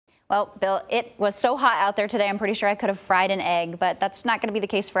Well, Bill, it was so hot out there today, I'm pretty sure I could have fried an egg, but that's not going to be the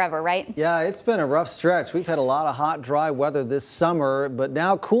case forever, right? Yeah, it's been a rough stretch. We've had a lot of hot, dry weather this summer, but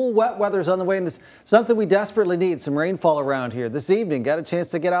now cool, wet weather's on the way, and it's something we desperately need, some rainfall around here. This evening, got a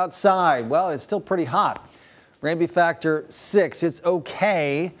chance to get outside. Well, it's still pretty hot. Rain factor 6. It's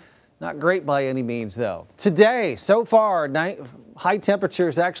okay. Not great by any means, though. Today, so far, high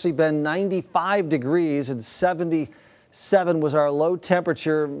temperatures actually been 95 degrees and 77 was our low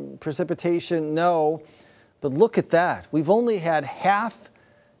temperature. Precipitation, no. But look at that. We've only had half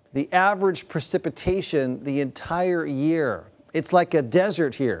the average precipitation the entire year. It's like a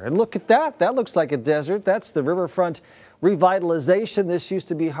desert here. And look at that. That looks like a desert. That's the Riverfront revitalization. This used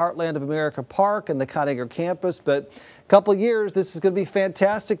to be Heartland of America Park and the Conagra campus, but a couple years, this is going to be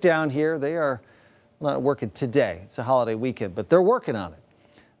fantastic down here. They are not working today. It's a holiday weekend, but they're working on it.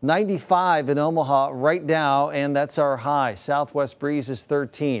 95 in Omaha right now, and that's our high. Southwest breeze is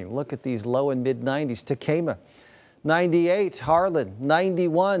 13. Look at these low and mid 90s. Tekamah, 98. Harlan,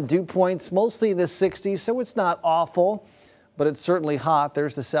 91. Dew points mostly in the 60s, so it's not awful, but it's certainly hot.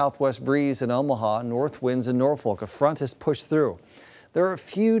 There's the southwest breeze in Omaha, north winds in Norfolk. A front has pushed through. There are a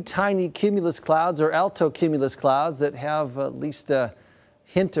few tiny cumulus clouds or alto cumulus clouds that have at least a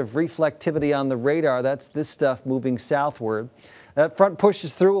hint of reflectivity on the radar. That's this stuff moving southward. That front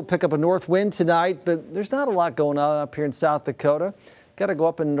pushes through. We'll pick up a north wind tonight, but there's not a lot going on up here in South Dakota. Got to go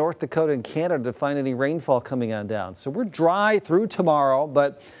up in North Dakota and Canada to find any rainfall coming on down. So we're dry through tomorrow,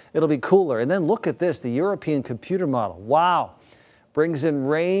 but it'll be cooler. And then look at this, the European computer model. Wow. Brings in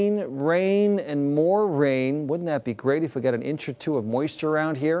rain, and more rain. Wouldn't that be great if we got an inch or two of moisture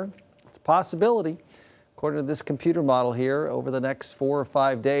around here? It's a possibility, according to this computer model here, over the next 4 or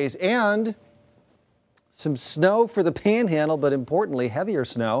 5 days. And some snow for the Panhandle, but importantly, heavier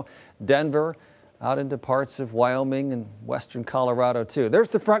snow. Denver, out into parts of Wyoming and western Colorado, too.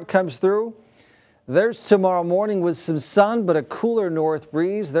 There's the front comes through. There's tomorrow morning with some sun, but a cooler north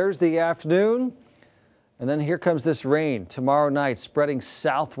breeze. There's the afternoon. And then here comes this rain tomorrow night, spreading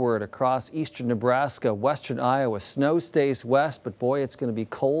southward across eastern Nebraska, western Iowa. Snow stays west, but boy, it's going to be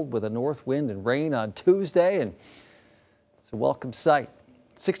cold with a north wind and rain on Tuesday, and it's a welcome sight.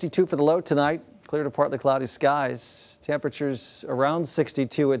 62 for the low tonight. Clear to partly cloudy skies. Temperatures around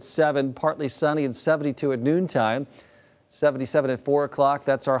 62 at 7, partly sunny, and 72 at noontime. 77 at 4 o'clock.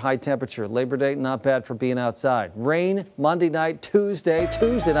 That's our high temperature. Labor Day, not bad for being outside. Rain Monday night, Tuesday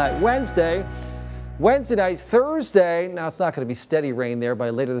night, Wednesday night, Thursday. Now, it's not going to be steady rain there by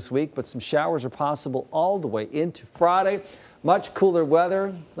later this week, but some showers are possible all the way into Friday. Much cooler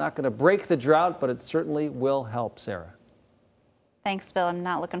weather. It's not going to break the drought, but it certainly will help, Sarah. Thanks, Bill. I'm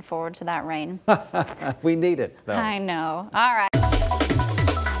not looking forward to that rain. We need it, though. I know. All right.